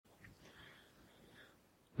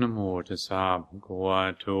Namo tassa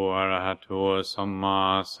bhagavato arahato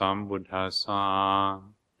samma sambuddhassa.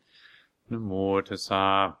 Namo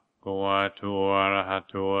tassa bhagavato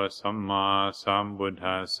arahato samma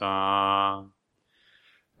sambuddhassa.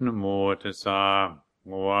 Namo tassa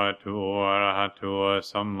bhagavato arahato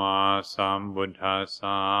samma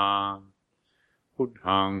sambuddhassa.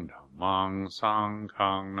 Buddhaṃ dhammāṃ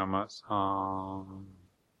saṅghāṃ namasāmi.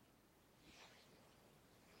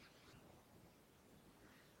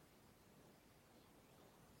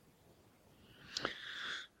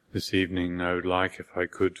 This evening I would like, if I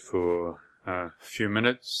could, for a few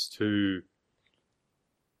minutes to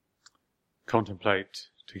contemplate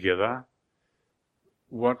together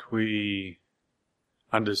what we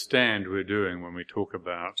understand we're doing when we talk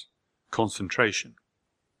about concentration.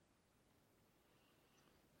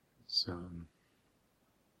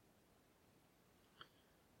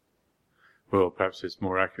 Well, perhaps it's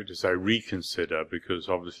more accurate to say reconsider, because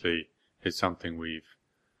obviously it's something we've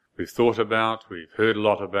thought about, we've heard a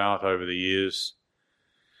lot about over the years.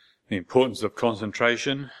 The importance of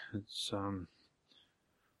concentration. It's from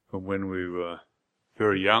when we were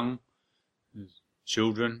very young, as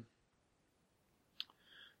children,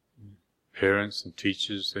 parents and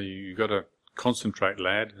teachers say, "You've got to concentrate,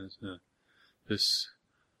 lad." This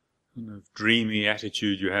kind of dreamy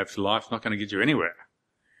attitude you have to life is not going to get you anywhere.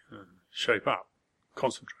 Shape up,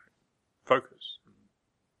 concentrate, focus.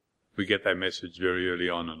 We get that message very early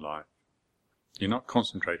on in life. You're not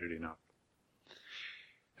concentrated enough.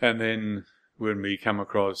 And then when we come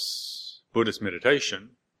across Buddhist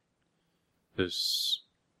meditation, this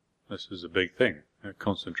is a big thing,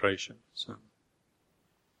 concentration. So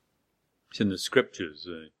it's in the scriptures,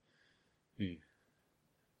 the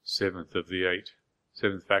seventh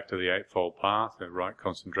factor of the Eightfold Path, right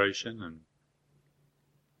concentration, and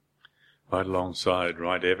right alongside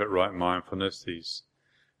right effort, right mindfulness, these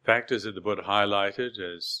factors that the Buddha highlighted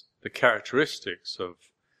as the characteristics of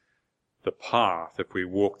the path, if we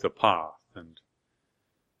walk the path. And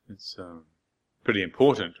it's pretty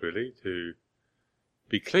important, really, to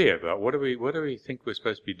be clear about what do we think we're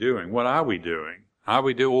supposed to be doing? What are we doing? Are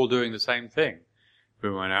we all doing the same thing?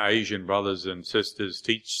 When our Asian brothers and sisters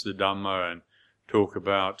teach the Dhamma and talk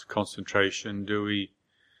about concentration, are we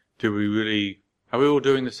all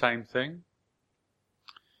doing the same thing?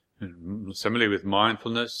 And similarly with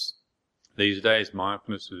mindfulness, these days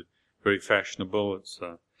mindfulness is very fashionable. It's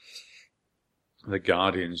the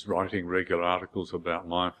Guardian's writing regular articles about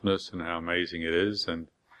mindfulness and how amazing it is, and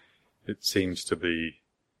it seems to be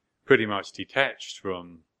pretty much detached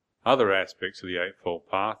from other aspects of the Eightfold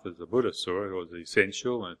Path, as the Buddha saw it, was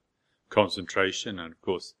essential, and concentration, and of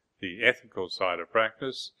course the ethical side of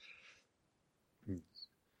practice. It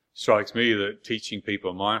strikes me that teaching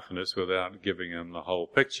people mindfulness without giving them the whole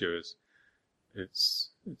picture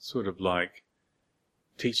it's sort of like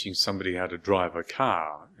teaching somebody how to drive a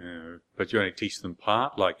car, but you only teach them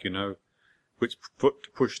part, like which foot to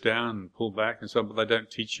push down and pull back and so on, but they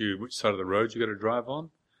don't teach you which side of the road you've got to drive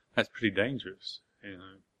on. That's pretty dangerous,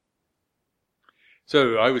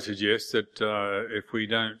 So I would suggest that if we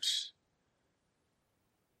don't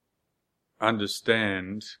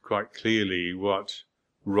understand quite clearly what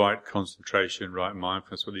right concentration, right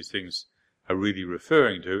mindfulness, what these things are really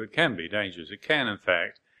referring to, it can be dangerous. It can, in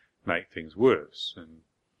fact, make things worse. And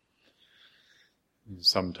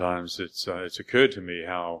sometimes it's occurred to me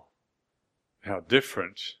how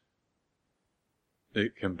different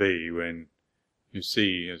it can be when you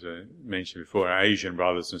see, as I mentioned before, our Asian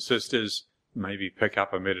brothers and sisters maybe pick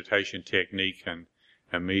up a meditation technique and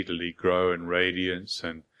immediately grow in radiance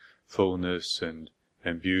and fullness and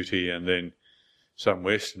beauty, and then some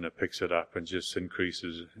Westerner picks it up and just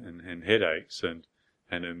increases in headaches and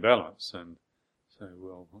imbalance. And so,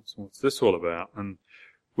 well, what's this all about? And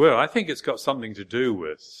well, I think it's got something to do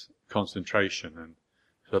with concentration, and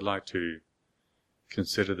so I'd like to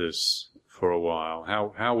consider this for a while.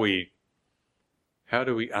 How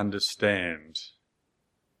do we understand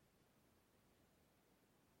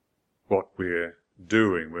what we're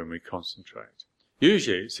doing when we concentrate?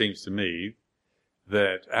 Usually, it seems to me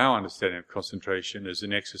that our understanding of concentration is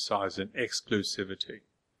an exercise in exclusivity.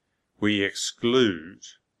 We exclude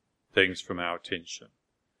things from our attention.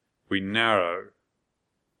 We narrow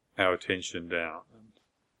our attention down. And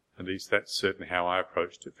at least that's certainly how I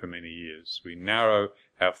approached it for many years. We narrow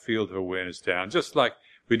our field of awareness down, just like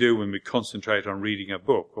we do when we concentrate on reading a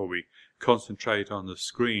book, or we concentrate on the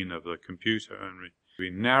screen of the computer, and we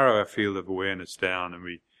narrow our field of awareness down and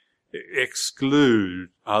we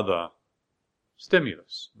exclude other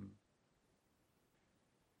stimulus.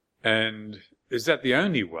 And is that the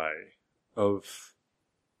only way of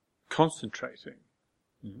concentrating?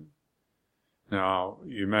 Now,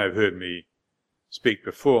 you may have heard me speak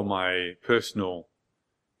before my personal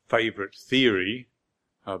favourite theory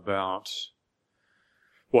about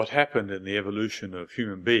what happened in the evolution of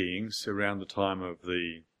human beings around the time of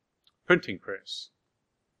the printing press.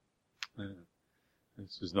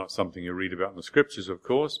 This is not something you read about in the scriptures, of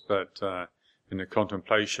course, but in the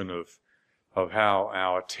contemplation of how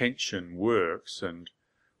our attention works and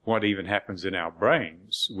what even happens in our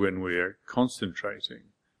brains when we're concentrating,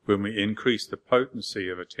 when we increase the potency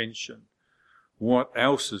of attention. What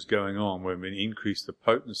else is going on when we increase the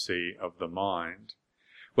potency of the mind?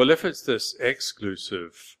 Well, if it's this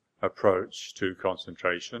exclusive approach to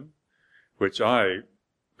concentration, which I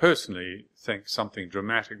personally think something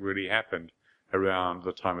dramatic really happened around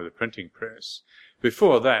the time of the printing press.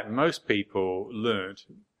 Before that, most people learnt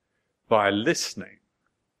by listening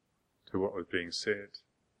to what was being said,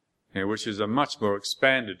 which is a much more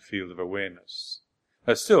expanded field of awareness.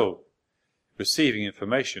 They're still receiving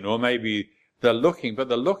information, or maybe they're looking, but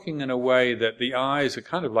they're looking in a way that the eyes are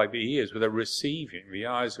kind of like the ears, where they're receiving. The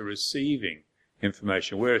eyes are receiving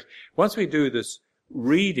information. Whereas once we do this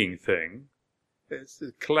reading thing, it's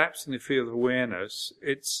collapsing the field of awareness.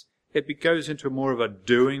 It goes into more of a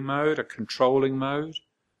doing mode, a controlling mode.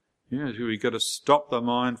 We've got to stop the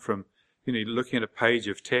mind from, looking at a page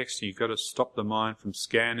of text, and you've got to stop the mind from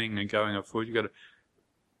scanning and going forward. You've got to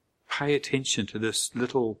pay attention to this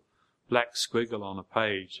little black squiggle on a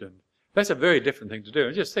page, and that's a very different thing to do.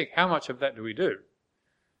 And just think, how much of that do we do?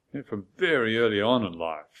 From very early on in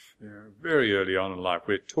life,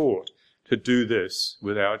 we're taught to do this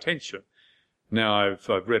with our attention. Now,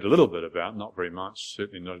 I've read a little bit about, not very much,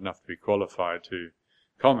 certainly not enough to be qualified to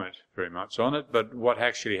comment very much on it, but what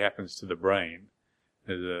actually happens to the brain.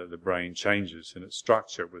 The brain changes in its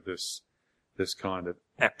structure with this kind of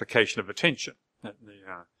application of attention.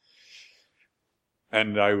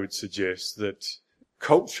 And I would suggest that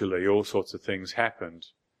culturally all sorts of things happened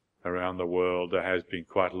around the world. There has been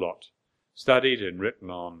quite a lot studied and written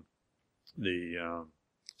on the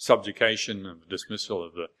subjugation and dismissal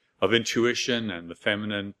of intuition and the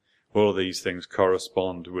feminine. All of these things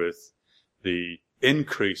correspond with the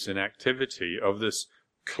increase in activity of this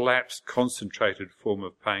collapsed, concentrated form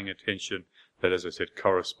of paying attention that, as I said,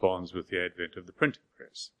 corresponds with the advent of the printing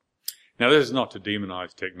press. Now, this is not to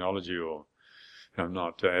demonize technology, or I'm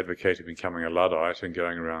not advocating becoming a Luddite and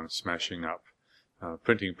going around smashing up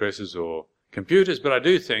printing presses or computers, but I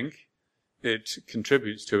do think it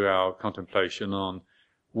contributes to our contemplation on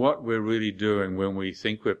what we're really doing when we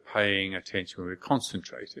think we're paying attention, when we're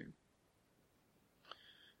concentrating.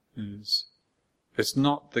 It's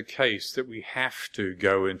not the case that we have to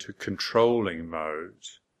go into controlling mode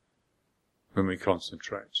when we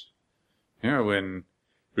concentrate. When we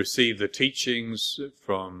receive the teachings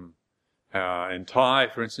from in Thai,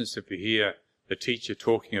 for instance, if we hear the teacher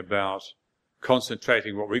talking about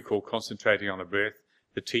concentrating, what we call concentrating on the breath,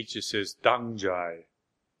 the teacher says dang jai,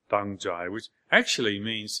 which actually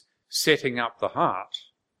means setting up the heart.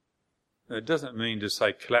 It doesn't mean to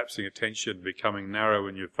say collapsing attention, becoming narrow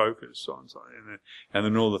in your focus on something, and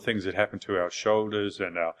then all the things that happen to our shoulders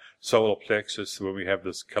and our solar plexus when we have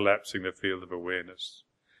this collapsing the field of awareness.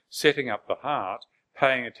 Setting up the heart,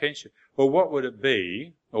 paying attention. Well, what would it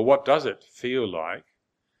be, or what does it feel like,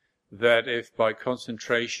 that if by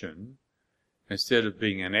concentration, instead of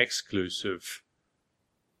being an exclusive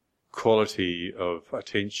quality of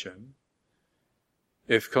attention,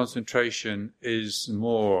 if concentration is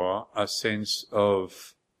more a sense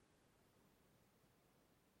of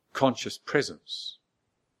conscious presence?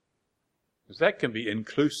 Because that can be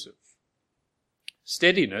inclusive.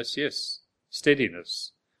 Steadiness, yes,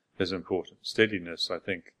 steadiness is important. Steadiness, I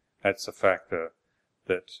think, that's a factor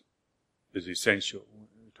that is essential.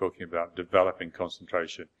 We're talking about developing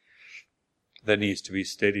concentration. There needs to be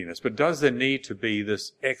steadiness. But does there need to be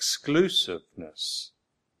this exclusiveness?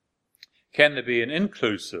 Can there be an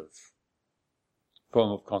inclusive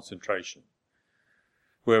form of concentration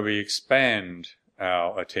where we expand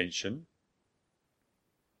our attention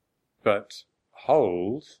but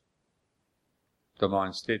hold the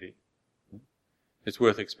mind steady? It's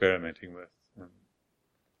worth experimenting with.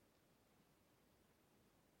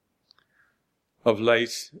 Of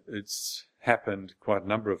late, it's happened quite a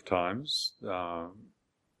number of times, not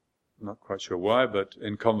quite sure why, but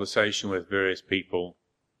in conversation with various people,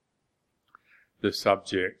 the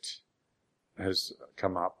subject has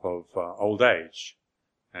come up of old age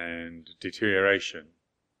and deterioration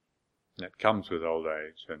that comes with old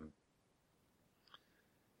age. And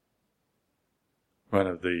one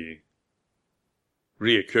of the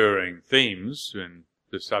reoccurring themes when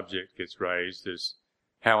the subject gets raised is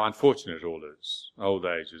how unfortunate it all is. Old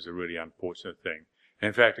age is a really unfortunate thing.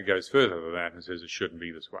 In fact, it goes further than that and says it shouldn't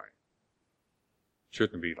be this way. It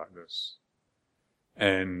shouldn't be like this.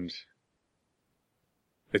 And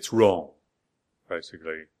it's wrong,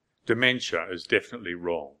 basically. Dementia is definitely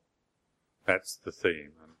wrong. That's the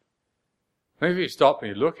theme. And maybe you stop and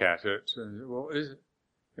you look at it, and, well,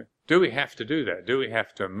 do we have to do that? Do we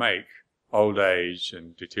have to make old age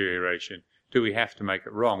and deterioration, do we have to make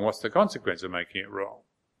it wrong? What's the consequence of making it wrong?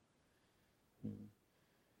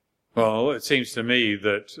 Well, it seems to me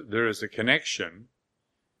that there is a connection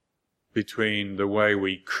between the way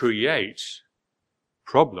we create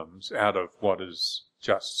problems out of what is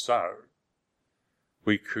just so.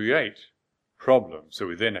 We create problems, so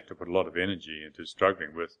we then have to put a lot of energy into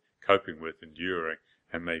struggling with, coping with, enduring,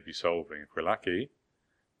 and maybe solving if we're lucky.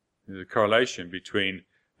 There's a correlation between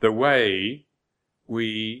the way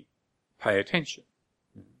we pay attention.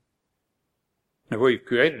 If we've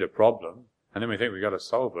created a problem, and then we think we've got to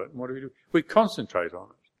solve it, what do? We concentrate on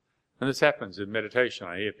it. And this happens in meditation.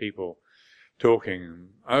 I hear people talking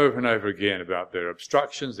over and over again about their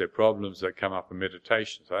obstructions, their problems that come up in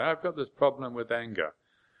meditation. So I've got this problem with anger.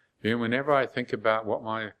 You know, whenever I think about what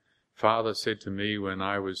my father said to me when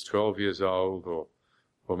I was 12 years old, or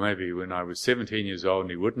maybe when I was 17 years old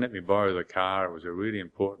and he wouldn't let me borrow the car, it was a really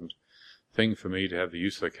important thing for me to have the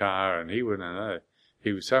use of the car, and he wouldn't know.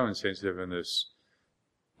 He was so insensitive in this.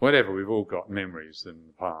 Whatever, we've all got memories in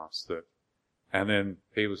the past that, and then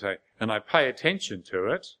people say, and I pay attention to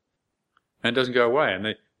it, and it doesn't go away.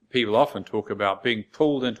 And people often talk about being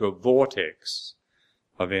pulled into a vortex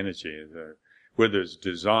of energy, whether it's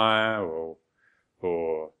desire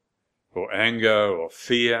or anger or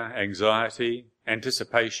fear, anxiety,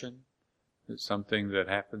 anticipation. It's something that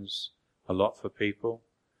happens a lot for people.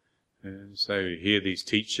 And so you hear these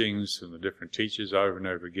teachings from the different teachers over and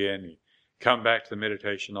over again. You come back to the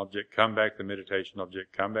meditation object, come back to the meditation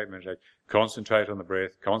object, come back to meditation, concentrate on the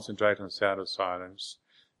breath, concentrate on the sound of silence,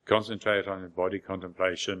 concentrate on your body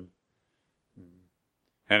contemplation.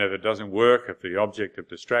 And if it doesn't work, if the object of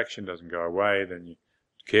distraction doesn't go away, then you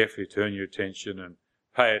carefully turn your attention and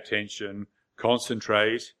pay attention,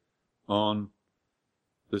 concentrate on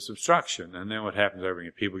this obstruction. And then what happens over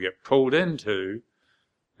here? People get pulled into,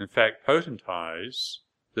 in fact, potentize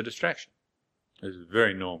the distraction. This is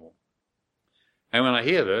very normal. And when I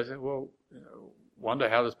hear this, I say, well, wonder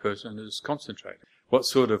how this person is concentrating. What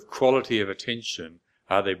sort of quality of attention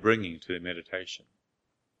are they bringing to their meditation?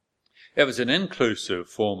 If it's an inclusive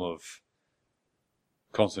form of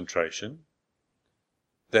concentration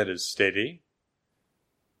that is steady,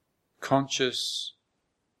 conscious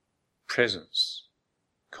presence,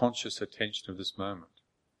 conscious attention of this moment.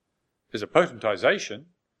 There's a potentization,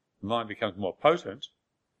 the mind becomes more potent,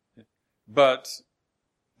 but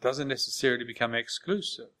doesn't necessarily become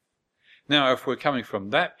exclusive. Now, if we're coming from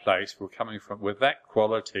that place, we're coming from with that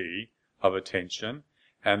quality of attention,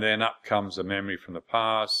 and then up comes a memory from the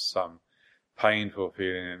past, some painful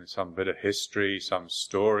feeling, some bit of history, some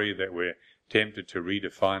story that we're tempted to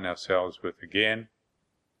redefine ourselves with again.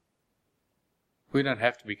 We don't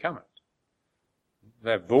have to become it.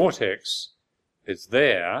 That vortex is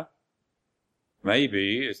there.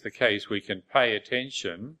 Maybe it's the case we can pay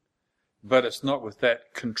attention, but it's not with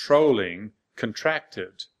that controlling,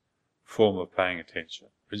 contracted form of paying attention.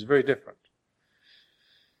 It's very different.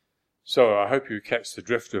 So I hope you catch the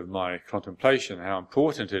drift of my contemplation, how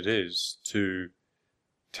important it is to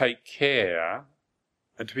take care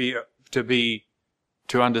and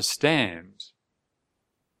to understand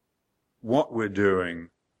what we're doing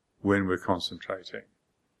when we're concentrating.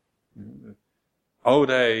 Old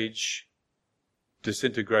age,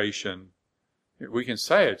 disintegration, we can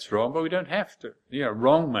say it's wrong, but we don't have to.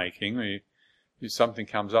 Wrong making, something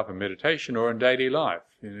comes up in meditation or in daily life.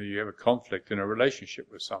 You have a conflict in a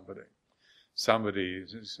relationship with somebody. Somebody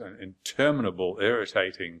is an interminable,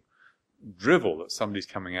 irritating drivel that somebody's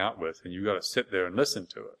coming out with, and you've got to sit there and listen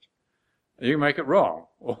to it. You can make it wrong,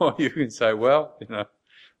 or you can say, well,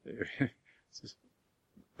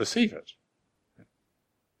 receive it.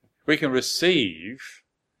 We can receive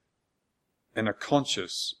in a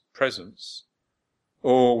conscious presence,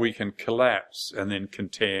 or we can collapse and then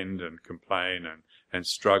contend and complain and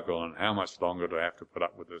struggle, and how much longer do I have to put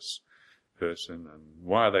up with this person, and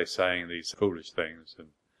why are they saying these foolish things?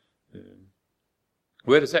 And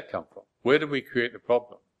where does that come from? Where do we create the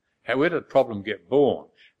problem? Where did the problem get born?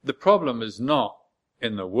 The problem is not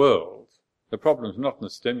in the world. The problem is not in the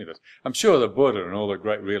stimulus. I'm sure the Buddha and all the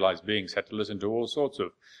great realized beings had to listen to all sorts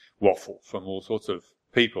of waffle from all sorts of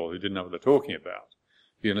people who didn't know what they're talking about.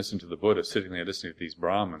 You can listen to the Buddha sitting there listening to these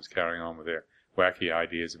Brahmins carrying on with their wacky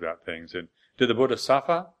ideas about things, and Did the Buddha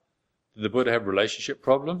suffer? Did the Buddha have relationship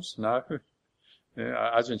problems? No.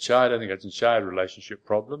 Ajahn Chah, I don't think Ajahn Chah had relationship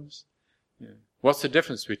problems. What's the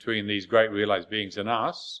difference between these great realized beings and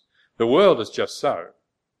us? The world is just so.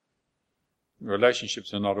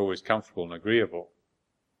 Relationships are not always comfortable and agreeable.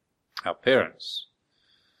 Our parents,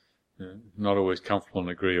 not always comfortable and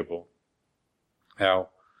agreeable. Our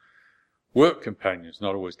work companions,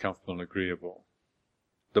 not always comfortable and agreeable.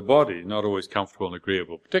 The body, not always comfortable and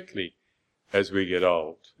agreeable, particularly as we get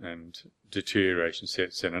old and deterioration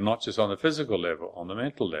sets in, and not just on the physical level, on the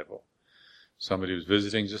mental level. Somebody was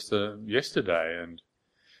visiting just yesterday, and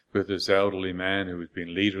with this elderly man who has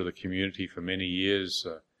been leader of the community for many years,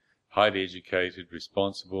 highly educated,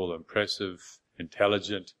 responsible, impressive,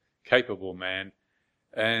 intelligent, capable man,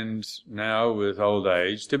 and now with old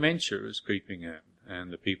age, dementia is creeping in,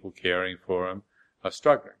 and the people caring for him are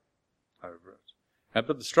struggling over it.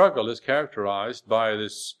 But the struggle is characterized by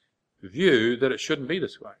this view that it shouldn't be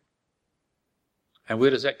this way. And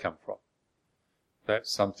where does that come from?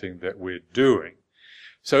 That's something that we're doing.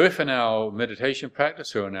 So if in our meditation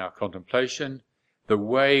practice or in our contemplation, the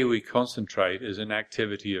way we concentrate is an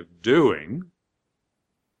activity of doing,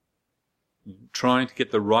 trying to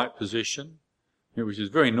get the right position, which is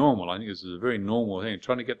very normal. I think this is a very normal thing,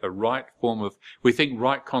 trying to get the right form of, we think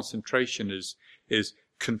right concentration is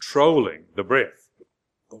controlling the breath,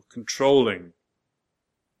 or controlling,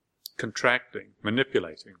 contracting,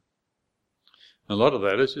 manipulating. A lot of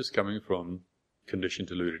that is just coming from conditioned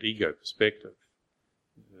deluded ego perspective.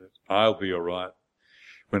 I'll be all right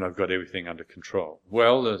when I've got everything under control.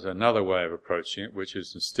 Well, there's another way of approaching it, which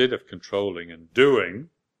is instead of controlling and doing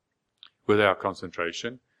with our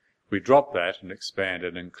concentration, we drop that and expand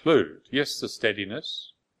and include, yes, the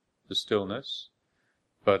steadiness, the stillness,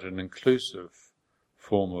 but an inclusive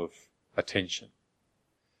form of attention.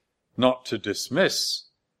 Not to dismiss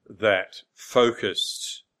that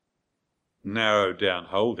focused, narrowed down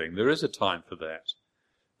holding. There is a time for that.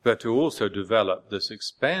 But to also develop this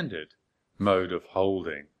expanded mode of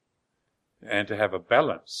holding and to have a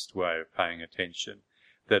balanced way of paying attention,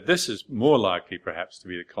 that this is more likely perhaps to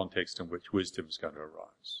be the context in which wisdom is going to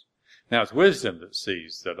arise. Now, it's wisdom that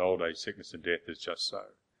sees that old age, sickness and death is just so.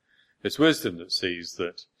 It's wisdom that sees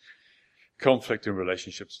that conflict in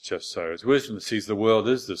relationships is just so. It's wisdom that sees the world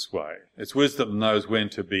is this way. It's wisdom that knows when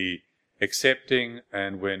to be accepting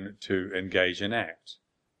and when to engage and act.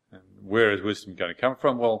 And where is wisdom going to come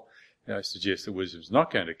from? Well, I suggest that wisdom is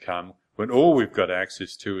not going to come when all we've got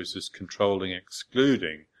access to is this controlling,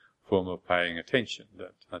 excluding form of paying attention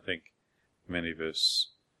that I think many of us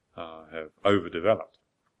have overdeveloped.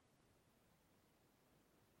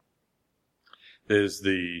 There's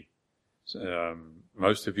the,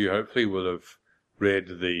 most of you hopefully will have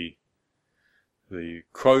read the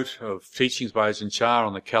quote of teachings by Ajahn Chah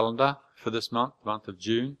on the calendar for this month, the month of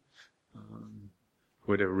June.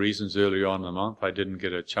 For whatever reasons earlier on in the month, I didn't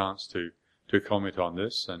get a chance to comment on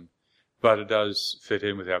this, but it does fit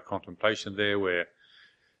in with our contemplation there, where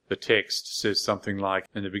the text says something like,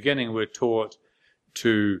 in the beginning we're taught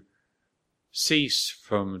to cease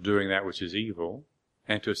from doing that which is evil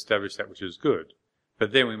and to establish that which is good,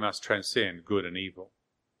 but then we must transcend good and evil.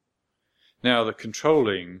 Now, the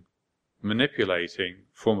controlling, manipulating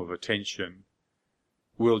form of attention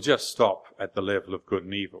will just stop at the level of good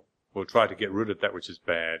and evil. We'll try to get rid of that which is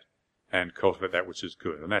bad and cultivate that which is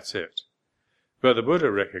good, and that's it. But the Buddha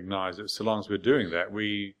recognized that so long as we're doing that,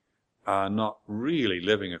 we are not really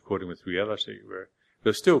living according with reality.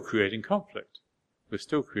 We're still creating conflict. We're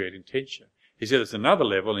still creating tension. He said there's another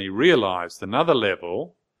level, and he realized another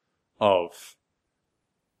level of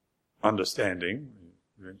understanding,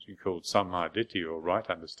 called Sammaditthi, or right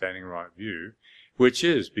understanding, right view, which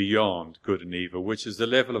is beyond good and evil, which is the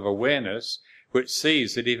level of awareness which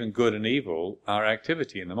sees that even good and evil are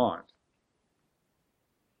activity in the mind.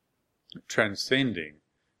 Transcending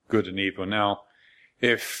good and evil. Now,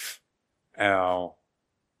 if our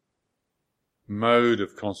mode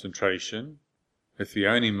of concentration, if the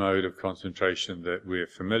only mode of concentration that we're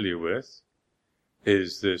familiar with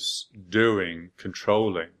is this doing,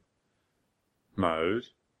 controlling mode,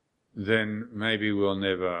 then maybe we'll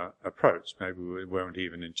never approach, maybe we won't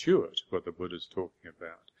even intuit what the Buddha's talking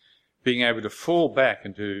about. Being able to fall back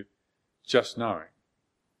into just knowing.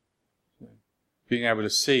 Being able to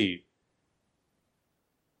see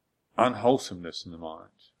unwholesomeness in the mind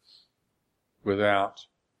without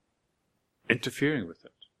interfering with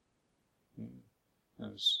it.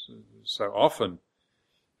 So often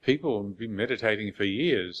people have been meditating for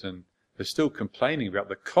years and they're still complaining about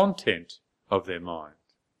the content of their mind.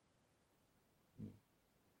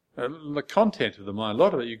 The content of the mind, a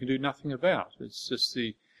lot of it you can do nothing about. It's just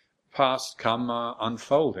the past come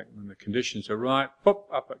unfolding. When the conditions are right, pop,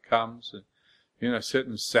 up it comes. And, a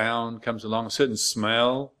certain sound comes along, a certain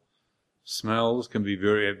smell. Smells can be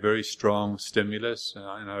very, very strong stimulus. And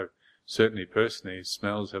I know, certainly personally,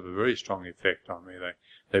 smells have a very strong effect on me.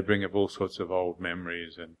 They bring up all sorts of old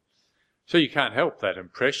memories. And so you can't help that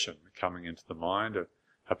impression coming into the mind,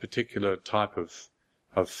 a particular type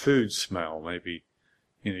of food smell. Maybe,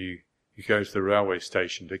 you go to the railway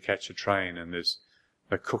station to catch a train and there's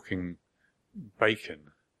a cooking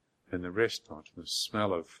bacon in the restaurant, and the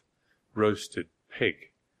smell of roasted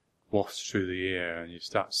pig wafts through the air, and you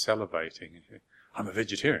start salivating. And you think, I'm a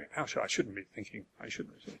vegetarian. I shouldn't be thinking. I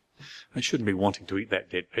shouldn't be wanting to eat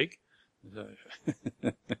that dead pig.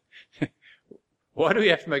 Why do we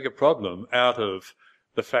have to make a problem out of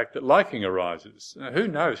the fact that liking arises? Who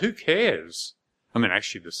knows? Who cares? I mean,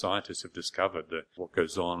 actually, the scientists have discovered that what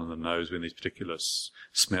goes on in the nose when these particular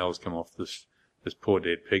smells come off this poor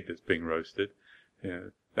dead pig that's being roasted.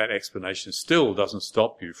 That explanation still doesn't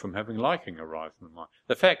stop you from having liking arise in the mind.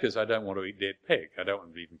 The fact is, I don't want to eat dead pig. I don't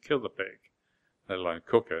want to even kill the pig, let alone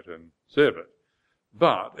cook it and serve it.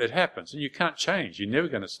 But it happens, and you can't change. You're never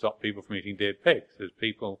going to stop people from eating dead pigs.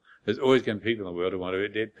 There's always going to be people in the world who want to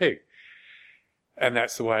eat dead pig. And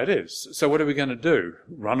that's the way it is. So what are we going to do?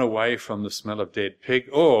 Run away from the smell of dead pig?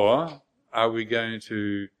 Or are we going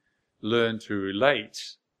to learn to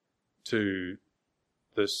relate to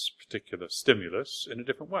this particular stimulus in a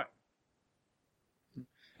different way?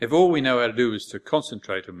 If all we know how to do is to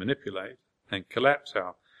concentrate and manipulate and collapse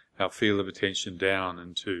our field of attention down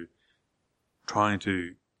into trying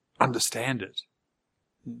to understand it,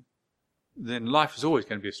 then life is always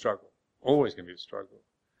going to be a struggle. Always going to be a struggle.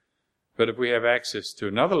 But if we have access to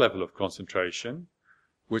another level of concentration,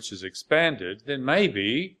 which is expanded, then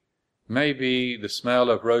maybe the smell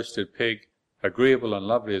of roasted pig, agreeable and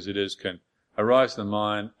lovely as it is, can arise in the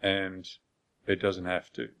mind, and it doesn't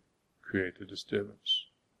have to create a disturbance.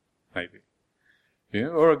 Maybe.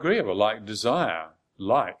 Or agreeable, like desire,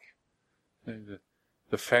 the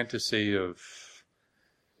fantasy of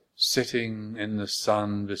sitting in the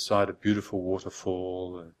sun beside a beautiful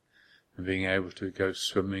waterfall and being able to go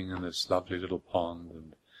swimming in this lovely little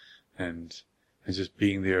pond and just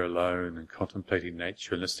being there alone and contemplating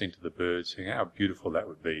nature and listening to the birds, saying how beautiful that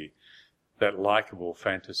would be. That likeable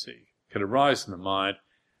fantasy can arise in the mind,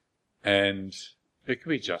 and it can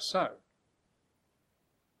be just so.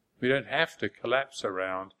 We don't have to collapse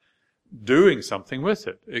around doing something with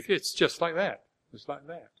it. It's just like that. It's like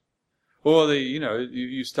that. Or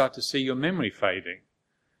you start to see your memory fading.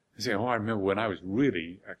 You say, I remember when I was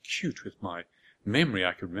really acute with my memory,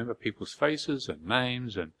 I could remember people's faces and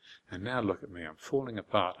names, and now look at me, I'm falling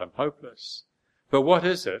apart, I'm hopeless. But what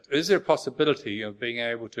is it? Is there a possibility of being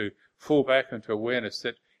able to fall back into awareness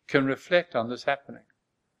that can reflect on this happening,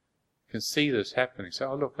 can see this happening, say,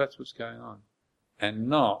 look, that's what's going on, and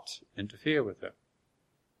not interfere with it?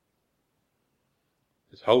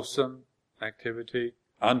 There's wholesome activity,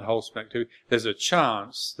 unwholesome activity. There's a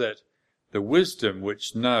chance that the wisdom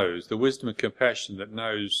which knows, the wisdom and compassion that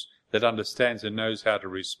knows, that understands and knows how to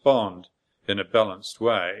respond in a balanced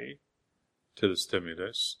way to the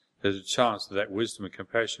stimulus, there's a chance that wisdom and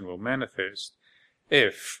compassion will manifest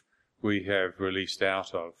if we have released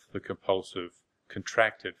out of the compulsive,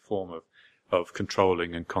 contracted form of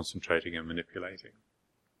controlling and concentrating and manipulating.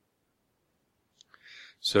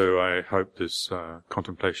 So I hope this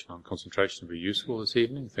contemplation on concentration will be useful this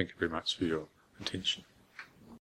evening. Thank you very much for your attention.